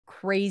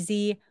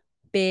crazy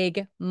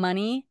big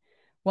money?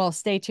 Well,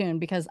 stay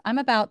tuned because I'm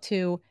about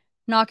to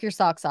knock your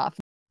socks off.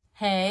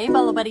 Hey,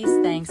 Bolo buddies,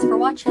 thanks for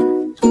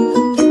watching.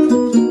 Full-time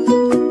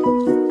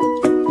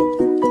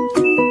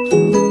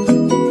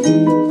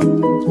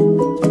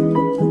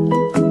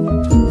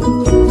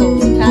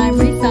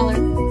reseller.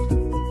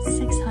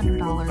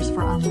 $600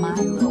 for a My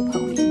Little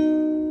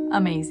Pony.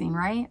 Amazing,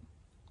 right?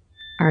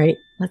 All right,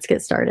 let's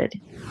get started.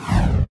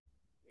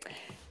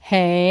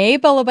 Hey,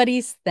 Bolo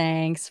buddies,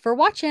 thanks for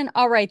watching.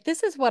 All right,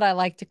 this is what I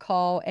like to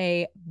call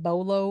a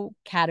Bolo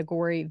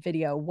category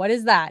video. What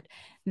is that?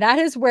 That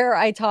is where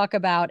I talk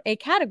about a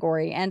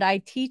category and I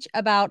teach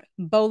about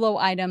Bolo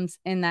items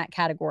in that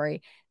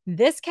category.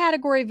 This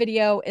category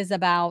video is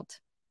about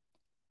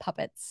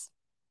puppets.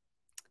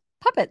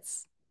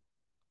 Puppets.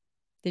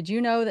 Did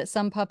you know that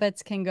some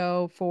puppets can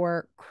go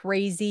for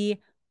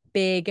crazy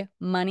big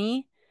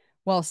money?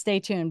 Well, stay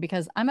tuned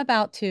because I'm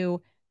about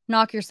to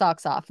knock your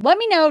socks off. Let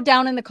me know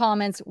down in the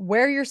comments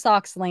where your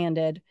socks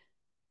landed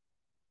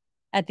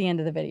at the end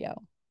of the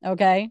video,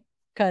 okay?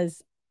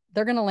 Because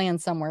they're going to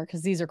land somewhere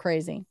because these are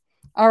crazy.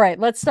 All right,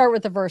 let's start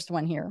with the first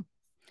one here.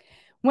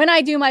 When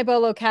I do my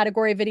Bolo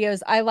category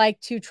videos, I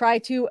like to try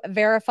to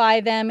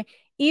verify them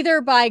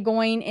either by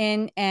going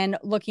in and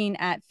looking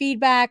at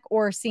feedback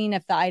or seeing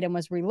if the item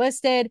was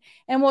relisted.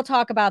 And we'll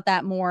talk about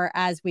that more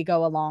as we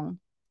go along.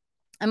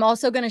 I'm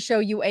also going to show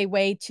you a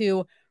way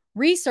to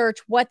research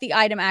what the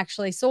item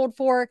actually sold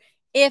for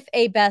if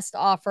a best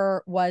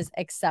offer was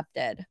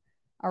accepted.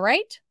 All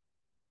right.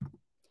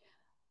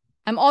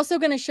 I'm also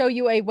going to show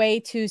you a way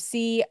to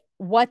see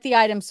what the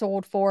item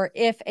sold for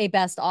if a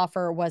best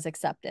offer was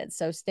accepted.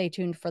 So stay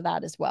tuned for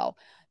that as well.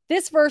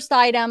 This first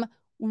item,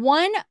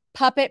 one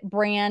puppet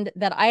brand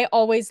that I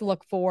always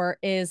look for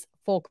is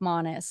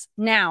Folkmanis.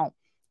 Now,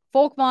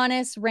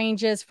 Folkmanis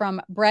ranges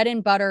from bread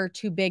and butter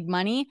to big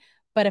money.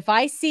 But if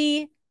I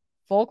see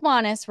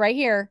Folkmanis right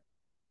here,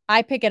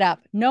 I pick it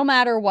up no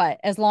matter what,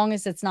 as long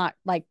as it's not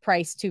like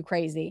priced too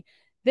crazy.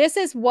 This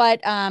is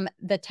what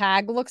the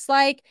tag looks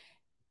like.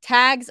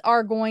 Tags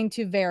are going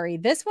to vary.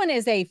 This one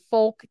is a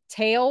Folk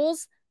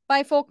Tales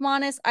by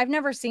Folkmanis. I've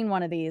never seen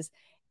one of these.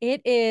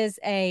 It is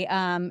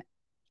a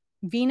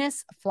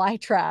Venus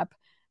flytrap.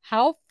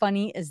 How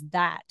funny is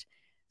that?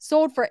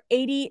 Sold for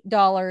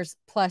 $80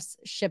 plus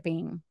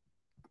shipping.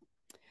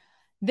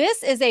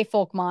 This is a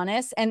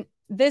Folkmanis, and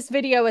this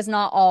video is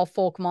not all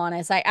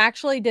Folkmanis. I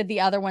actually did the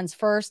other ones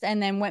first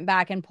and then went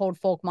back and pulled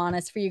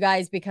Folkmanis for you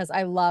guys because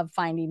I love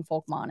finding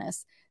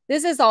Folkmanis.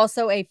 This is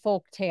also a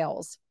Folk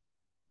Tales.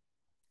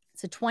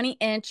 It's a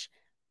 20-inch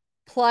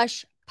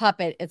plush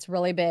puppet. It's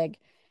really big.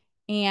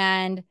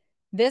 And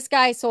this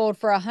guy sold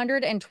for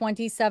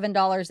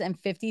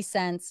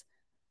 $127.50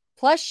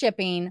 plus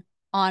shipping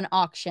on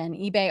auction,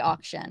 eBay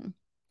auction.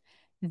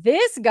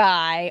 This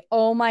guy,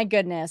 oh my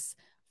goodness,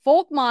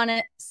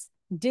 Folkmanis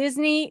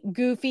Disney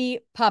Goofy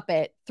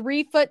puppet,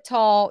 3 foot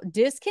tall,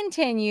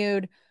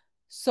 discontinued,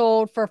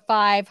 sold for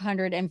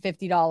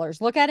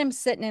 $550. Look at him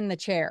sitting in the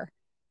chair.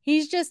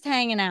 He's just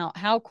hanging out.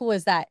 How cool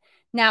is that?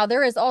 Now,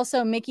 there is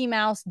also Mickey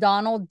Mouse,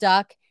 Donald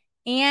Duck,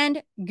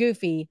 and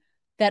Goofy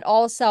that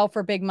all sell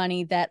for big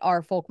money that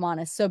are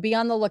Folkmanis. So be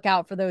on the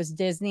lookout for those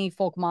Disney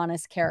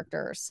Folkmanis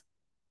characters.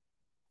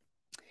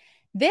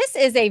 This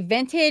is a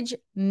vintage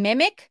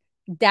Mimic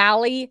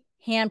Dally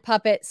hand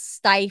puppet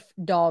Stife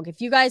dog.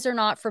 If you guys are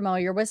not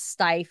familiar with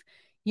Stife,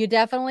 you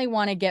definitely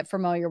want to get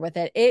familiar with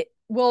it. It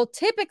will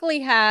typically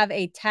have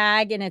a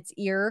tag in its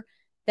ear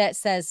that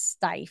says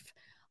Stife.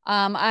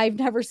 I've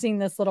never seen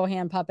this little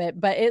hand puppet,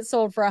 but it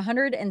sold for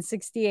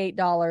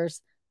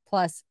 $168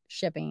 plus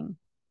shipping.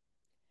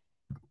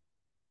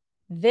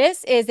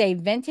 This is a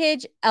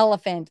vintage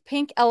elephant,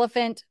 pink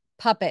elephant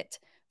puppet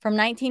from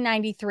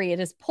 1993. It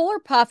is Puller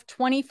Puff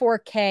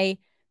 24K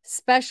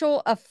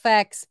special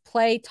effects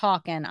play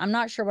talkin'. I'm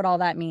not sure what all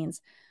that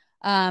means.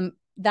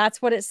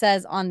 That's what it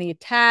says on the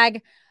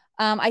tag.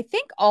 I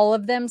think all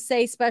of them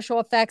say special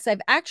effects. I've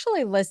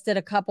actually listed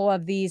a couple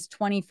of these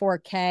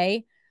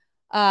 24K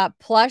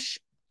plush.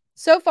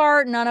 So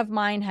far, none of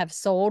mine have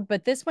sold,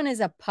 but this one is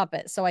a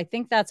puppet. So I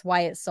think that's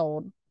why it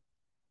sold.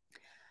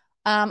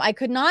 I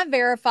could not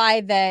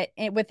verify that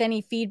with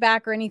any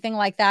feedback or anything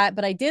like that,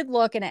 but I did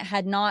look and it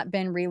had not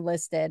been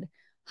relisted.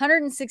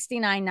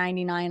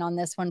 $169.99 on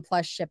this one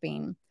plus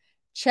shipping.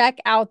 Check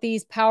out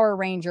these Power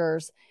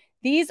Rangers.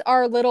 These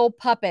are little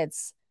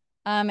puppets.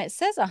 It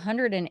says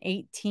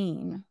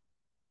 118.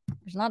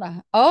 There's not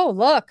a, oh,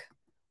 look.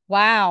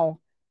 Wow.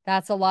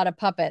 That's a lot of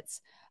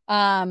puppets.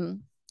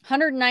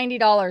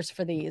 $190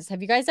 for these.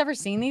 Have you guys ever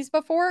seen these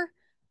before?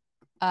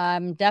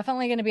 I'm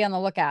definitely going to be on the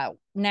lookout.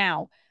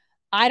 Now,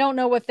 I don't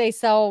know if they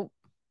sell,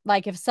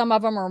 like if some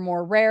of them are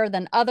more rare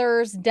than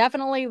others.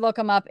 Definitely look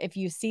them up if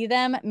you see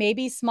them.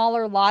 Maybe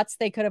smaller lots,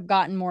 they could have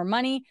gotten more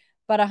money,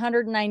 but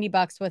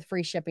 $190 with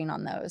free shipping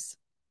on those.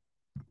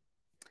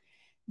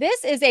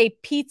 This is a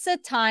Pizza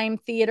Time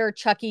Theater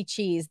Chuck E.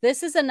 Cheese.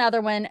 This is another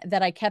one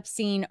that I kept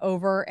seeing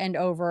over and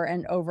over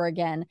and over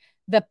again.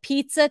 The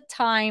Pizza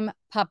Time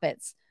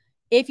puppets.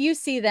 If you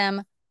see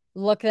them,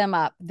 look them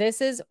up.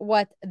 This is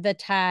what the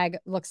tag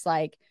looks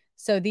like.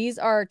 So these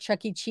are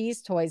Chuck E.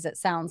 Cheese toys, it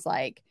sounds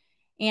like.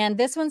 And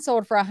this one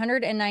sold for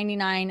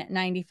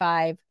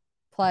 $199.95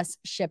 plus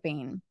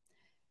shipping.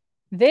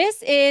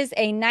 This is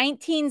a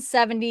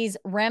 1970s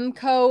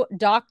Remco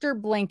Dr.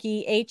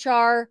 Blinky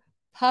HR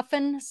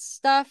Puffin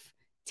Stuff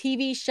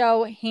TV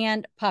show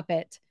hand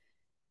puppet.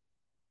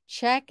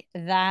 Check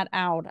that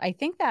out. I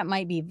think that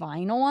might be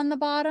vinyl on the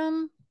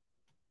bottom.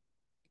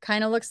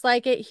 Kind of looks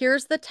like it.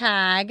 Here's the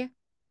tag.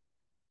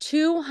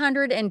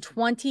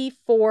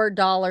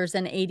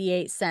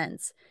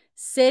 $224.88.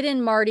 Sid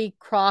and Marty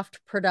Croft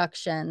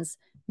Productions,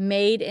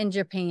 made in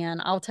Japan.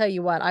 I'll tell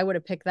you what, I would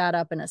have picked that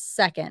up in a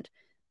second.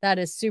 That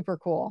is super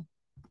cool.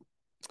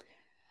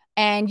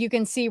 And you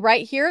can see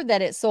right here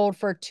that it sold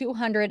for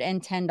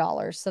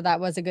 $210. So that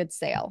was a good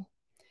sale.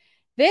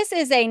 This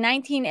is a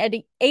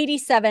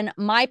 1987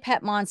 My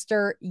Pet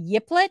Monster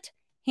Yiplet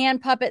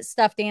hand puppet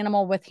stuffed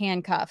animal with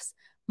handcuffs.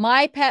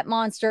 My Pet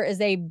Monster is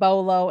a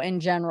Bolo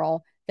in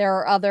general. There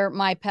are other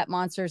My Pet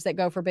Monsters that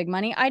go for big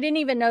money. I didn't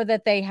even know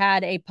that they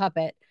had a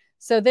puppet.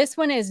 So this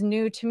one is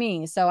new to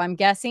me. So I'm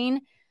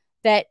guessing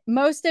that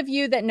most of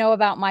you that know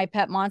about My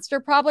Pet Monster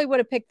probably would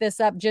have picked this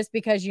up just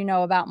because you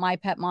know about My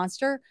Pet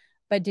Monster.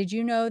 But did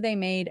you know they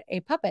made a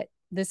puppet?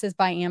 This is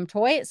by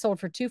Amtoy. It sold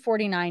for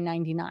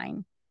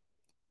 $249.99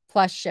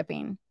 plus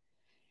shipping.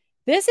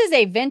 This is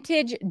a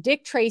vintage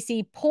Dick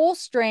Tracy pull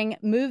string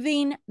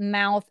moving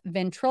mouth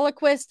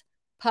ventriloquist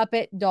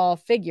puppet doll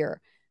figure.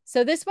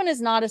 So this one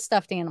is not a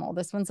stuffed animal.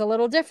 This one's a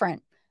little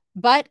different,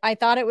 but I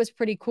thought it was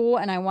pretty cool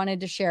and I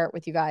wanted to share it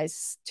with you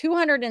guys.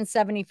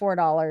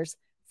 $274,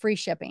 free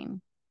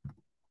shipping.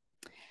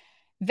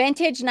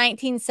 Vintage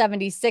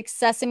 1976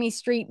 Sesame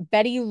Street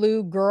Betty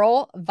Lou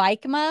Girl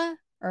Vicma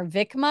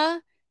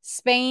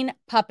Spain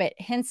puppet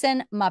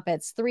Henson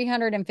Muppets,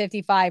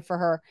 $355 for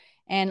her.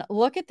 And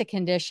look at the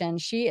condition.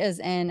 She is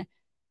in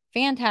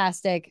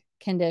fantastic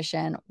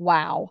condition.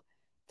 Wow.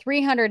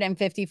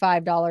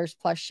 $355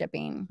 plus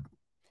shipping.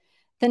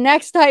 The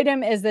next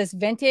item is this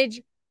vintage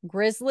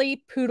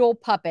grizzly poodle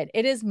puppet.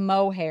 It is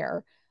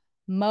mohair.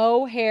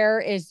 Mohair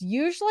is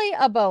usually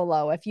a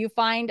Bolo. If you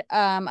find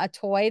a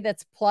toy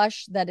that's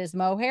plush that is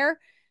mohair,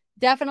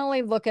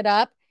 definitely look it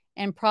up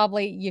and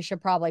you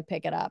should probably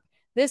pick it up.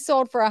 This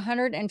sold for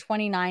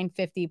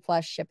 $129.50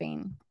 plus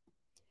shipping.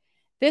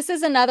 This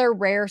is another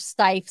rare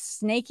Steiff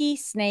Snaky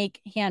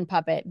Snake hand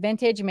puppet,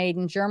 vintage, made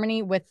in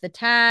Germany with the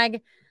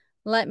tag.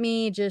 Let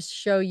me just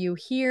show you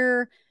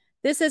here.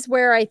 This is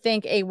where I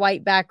think a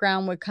white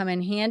background would come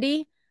in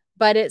handy,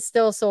 but it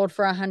still sold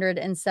for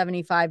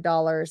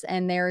 $175.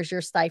 And there's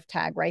your Steiff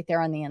tag right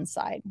there on the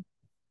inside.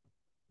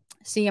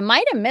 So you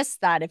might have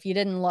missed that if you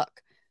didn't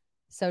look.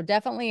 So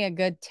definitely a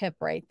good tip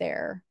right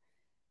there.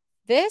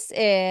 This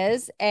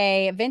is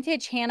a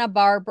vintage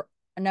Hanna-Barbera.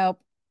 Nope.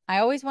 I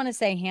always want to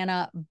say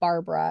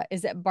Hanna-Barbera.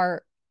 Is it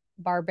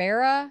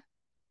Barbera?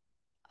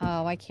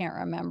 Oh, I can't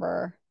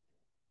remember.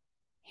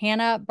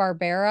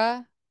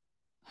 Hanna-Barbera.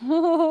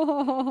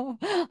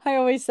 I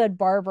always said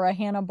Barbara,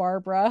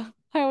 Hanna-Barbera.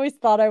 I always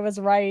thought I was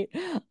right.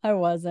 I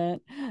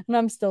wasn't. And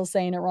I'm still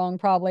saying it wrong,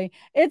 probably.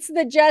 It's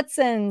the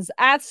Jetsons.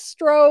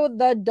 Astro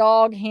the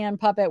dog hand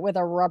puppet with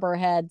a rubber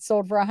head.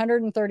 Sold for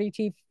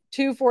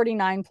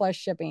 $132.49 plus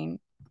shipping.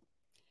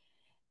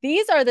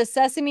 These are the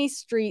Sesame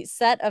Street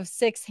set of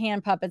 6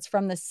 hand puppets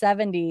from the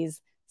 70s,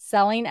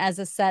 selling as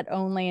a set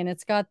only. And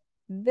it's got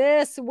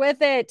this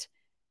with it.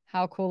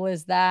 How cool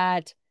is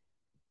that?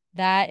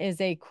 That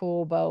is a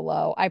cool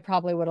Bolo. I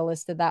probably would have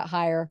listed that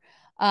higher.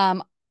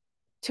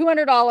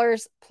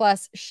 $200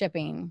 plus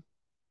shipping.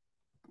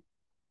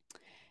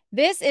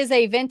 This is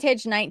a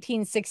vintage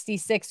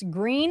 1966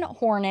 Green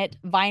Hornet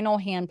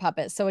vinyl hand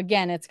puppet. So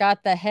again, it's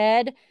got the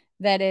head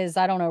that is,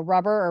 I don't know,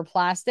 rubber or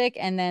plastic,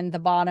 and then the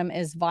bottom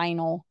is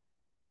vinyl.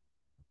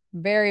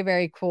 Very,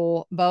 very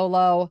cool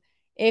Bolo.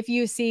 If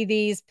you see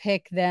these,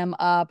 pick them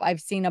up.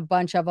 I've seen a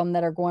bunch of them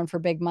that are going for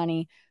big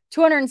money.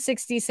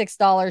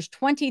 $266,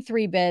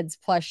 23 bids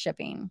plus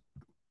shipping.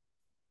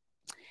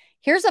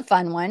 Here's a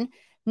fun one.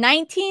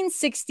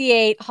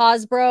 1968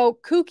 Hasbro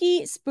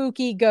Kooky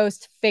Spooky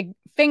Ghost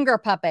Finger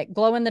Puppet,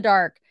 glow in the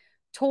dark.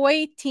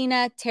 Toy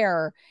Tina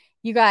Terror.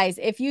 You guys,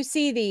 if you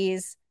see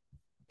these,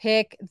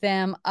 pick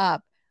them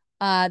up.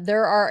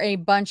 There are a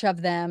bunch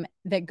of them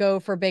that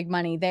go for big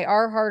money. They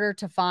are harder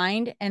to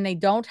find, and they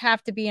don't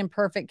have to be in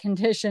perfect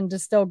condition to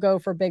still go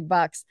for big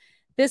bucks.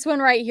 This one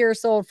right here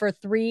sold for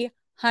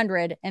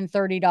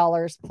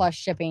 $330 plus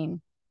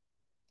shipping.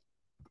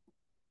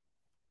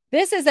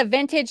 This is a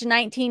vintage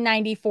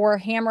 1994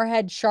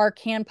 Hammerhead Shark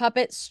hand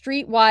puppet,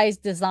 Streetwise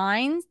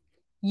Designs,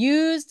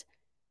 used.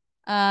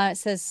 It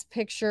says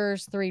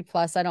pictures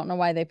 3+. I don't know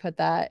why they put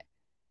that,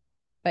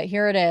 but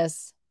here it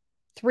is.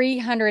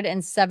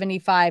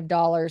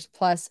 $375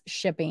 plus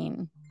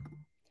shipping.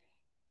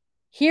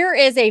 Here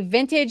is a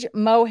vintage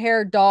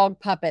mohair dog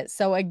puppet.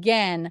 So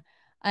again,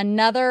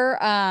 another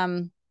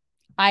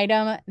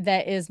item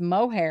that is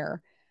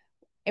mohair.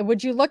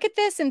 Would you look at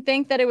this and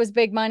think that it was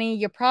big money?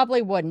 You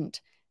probably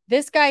wouldn't.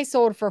 This guy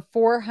sold for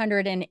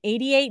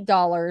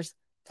 $488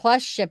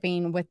 plus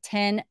shipping with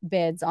 10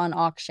 bids on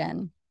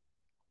auction.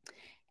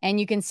 And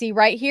you can see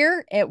right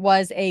here, it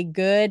was a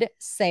good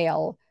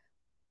sale.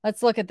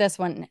 Let's look at this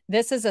one.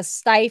 This is a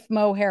Stiff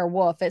Mohair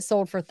Wolf. It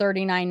sold for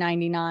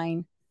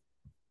 $39.99,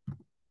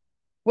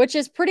 which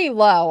is pretty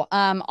low.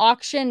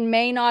 Auction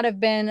may not have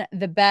been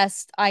the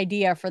best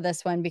idea for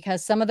this one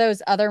because some of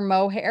those other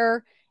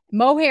mohair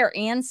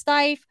and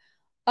Stiff,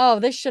 oh,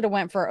 this should have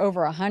went for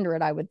over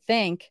 100, I would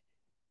think.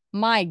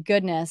 My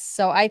goodness.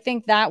 So I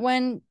think that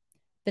one,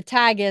 the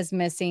tag is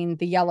missing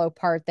the yellow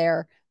part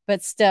there,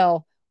 but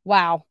still,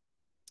 wow.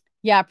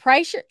 Yeah,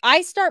 price.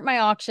 I start my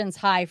auctions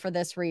high for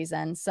this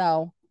reason.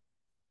 So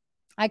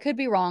I could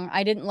be wrong.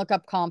 I didn't look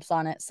up comps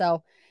on it.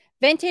 So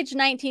vintage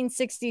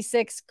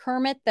 1966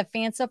 Kermit the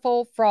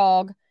Fanciful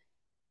Frog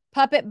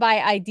puppet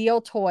by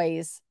Ideal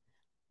Toys,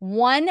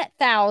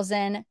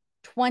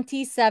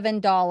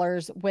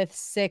 $1,027 with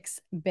 6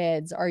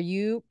 bids. Are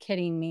you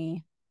kidding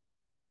me?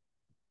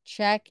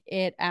 Check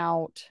it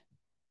out.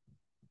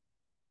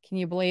 Can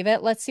you believe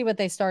it? Let's see what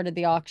they started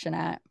the auction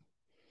at.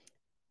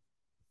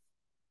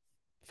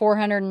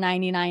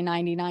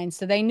 $499.99.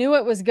 So they knew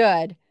it was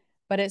good,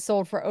 but it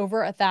sold for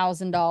over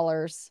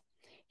 $1,000.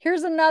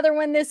 Here's another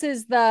one. This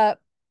is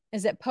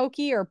is it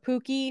Pokey or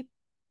Pookie?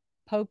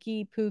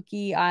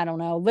 Pookie, I don't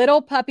know.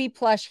 Little Puppy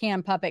Plush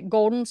Hand Puppet,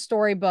 Golden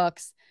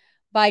Storybooks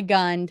by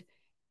Gund.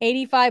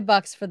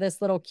 $85 for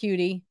this little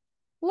cutie.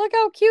 Look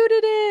how cute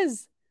it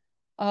is.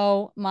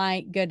 Oh my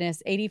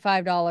goodness,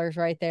 $85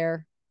 right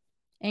there.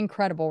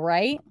 Incredible,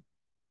 right?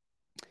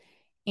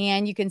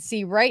 And you can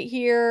see right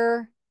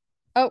here.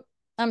 Oh,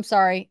 I'm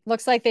sorry.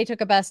 Looks like they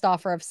took a best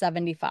offer of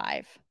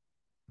 $75.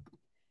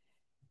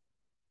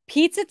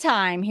 Pizza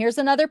time. Here's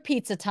another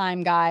pizza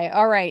time guy.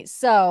 All right,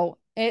 so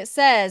it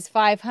says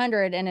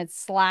 500 and it's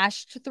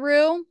slashed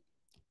through. It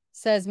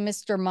says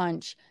Mr.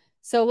 Munch.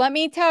 So let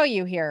me tell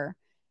you here.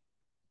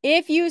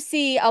 If you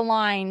see a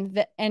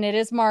line and it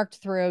is marked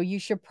through, you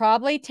should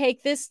probably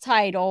take this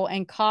title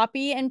and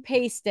copy and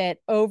paste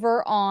it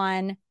over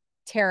on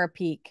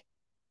JiaroPack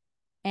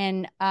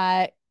and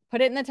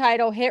put it in the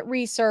title, hit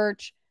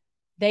research.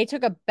 They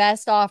took a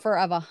best offer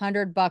of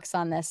 $100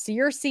 on this. So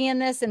you're seeing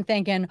this and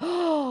thinking,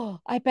 oh,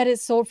 I bet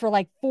it sold for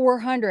like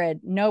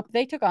 400. Nope,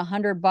 they took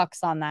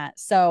 $100 on that.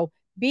 So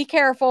be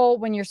careful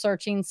when you're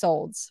searching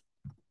solds.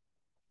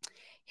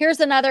 Here's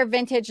another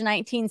vintage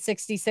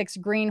 1966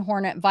 Green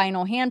Hornet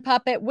vinyl hand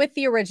puppet with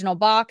the original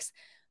box.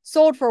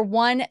 Sold for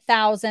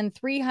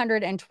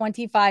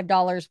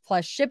 $1,325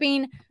 plus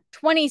shipping,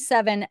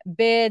 27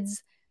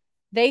 bids.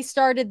 They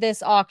started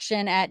this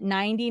auction at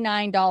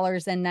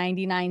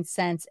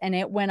 $99.99 and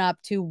it went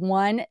up to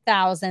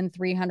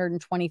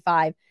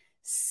 $1,325.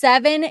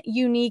 7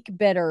 unique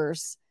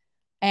bidders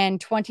and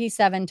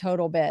 27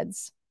 total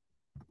bids.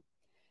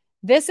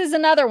 This is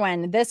another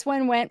one. This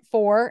one went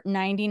for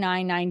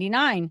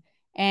 $99.99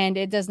 and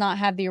it does not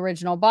have the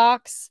original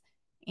box.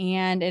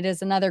 And it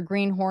is another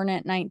Green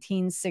Hornet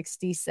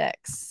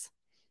 1966.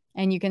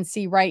 And you can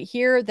see right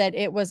here that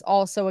it was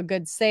also a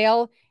good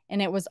sale.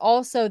 And it was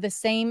also the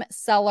same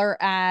seller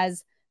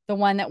as the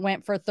one that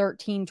went for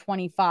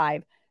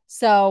 $13.25.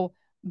 So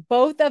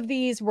both of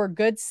these were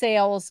good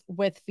sales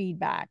with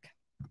feedback.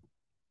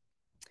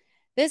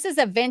 This is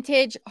a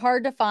vintage,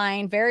 hard to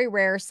find, very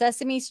rare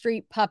Sesame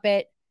Street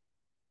puppet,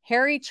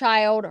 Harry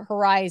Child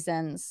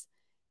Horizons.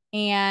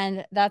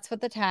 And that's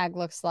what the tag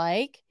looks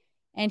like.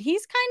 And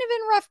he's kind of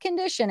in rough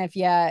condition, if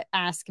you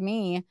ask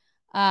me.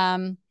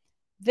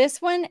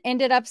 This one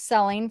ended up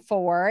selling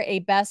for a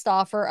best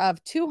offer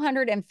of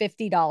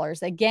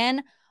 $250.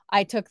 Again,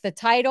 I took the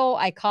title,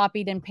 I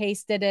copied and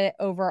pasted it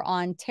over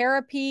on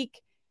JiaroPack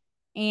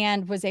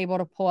and was able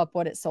to pull up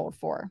what it sold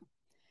for.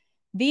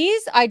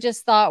 These I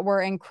just thought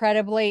were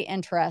incredibly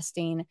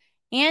interesting.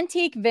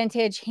 Antique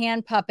vintage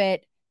hand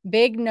puppet,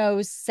 big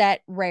nose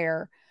set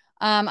rare.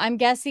 I'm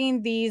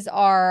guessing these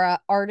are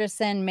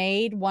artisan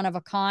made, one of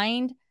a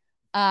kind.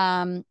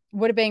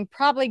 Would have been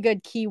probably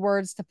good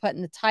keywords to put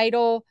in the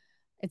title.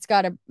 It's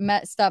got a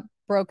messed up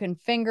broken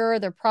finger.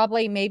 They're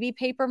probably maybe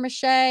paper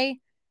mache.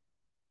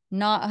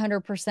 Not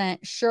 100%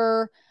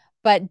 sure,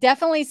 but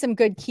definitely some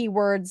good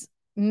keywords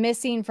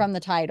missing from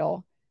the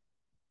title.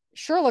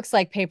 Sure looks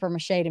like paper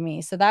mache to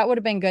me. So that would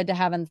have been good to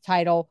have in the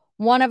title.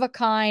 One of a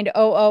kind,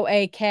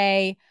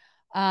 OOAK,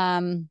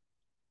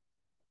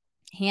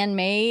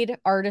 handmade,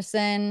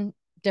 artisan,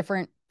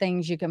 different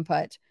things you can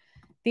put.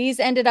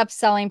 These ended up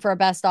selling for a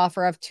best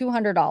offer of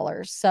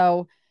 $200.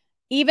 So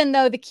even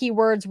though the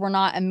keywords were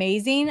not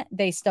amazing,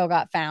 they still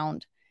got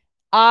found.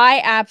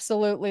 I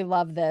absolutely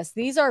love this.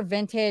 These are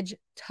vintage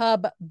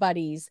Tub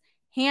Buddies,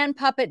 hand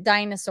puppet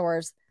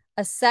dinosaurs,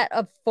 a set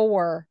of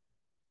 4.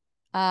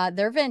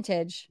 They're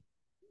vintage.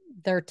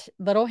 They're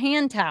little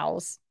hand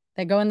towels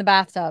that go in the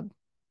bathtub.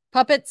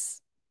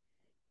 Puppets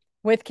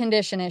with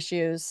condition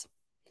issues.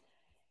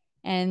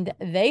 And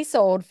they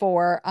sold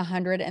for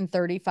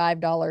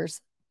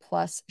 $135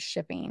 plus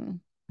shipping.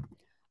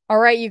 All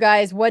right, you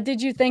guys, what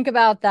did you think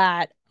about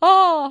that?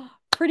 Oh,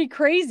 pretty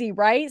crazy,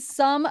 right?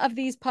 Some of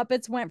these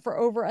puppets went for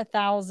over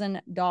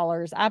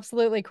 $1,000.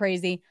 Absolutely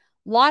crazy.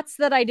 Lots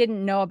that I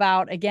didn't know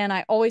about. Again,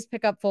 I always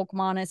pick up Folk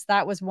Modest.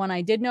 That was one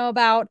I did know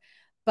about.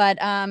 but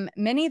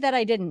many that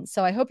I didn't.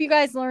 So I hope you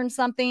guys learned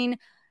something.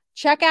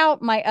 Check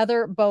out my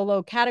other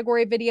Bolo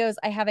category videos.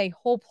 I have a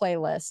whole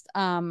playlist.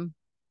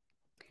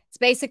 It's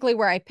basically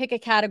where I pick a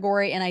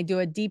category and I do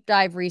a deep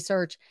dive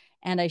research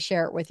and I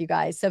share it with you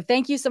guys. So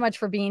thank you so much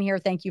for being here.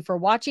 Thank you for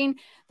watching.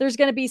 There's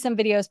going to be some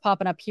videos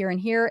popping up here and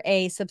here,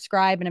 a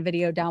subscribe and a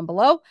video down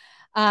below.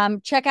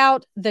 Check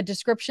out the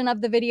description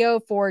of the video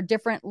for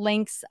different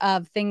links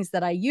of things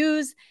that I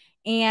use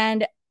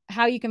and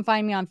how you can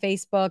find me on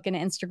Facebook and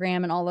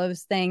Instagram and all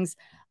those things.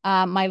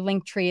 My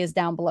link tree is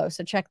down below.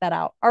 So check that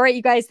out. All right,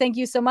 you guys, thank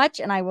you so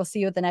much. And I will see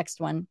you at the next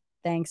one.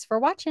 Thanks for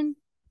watching.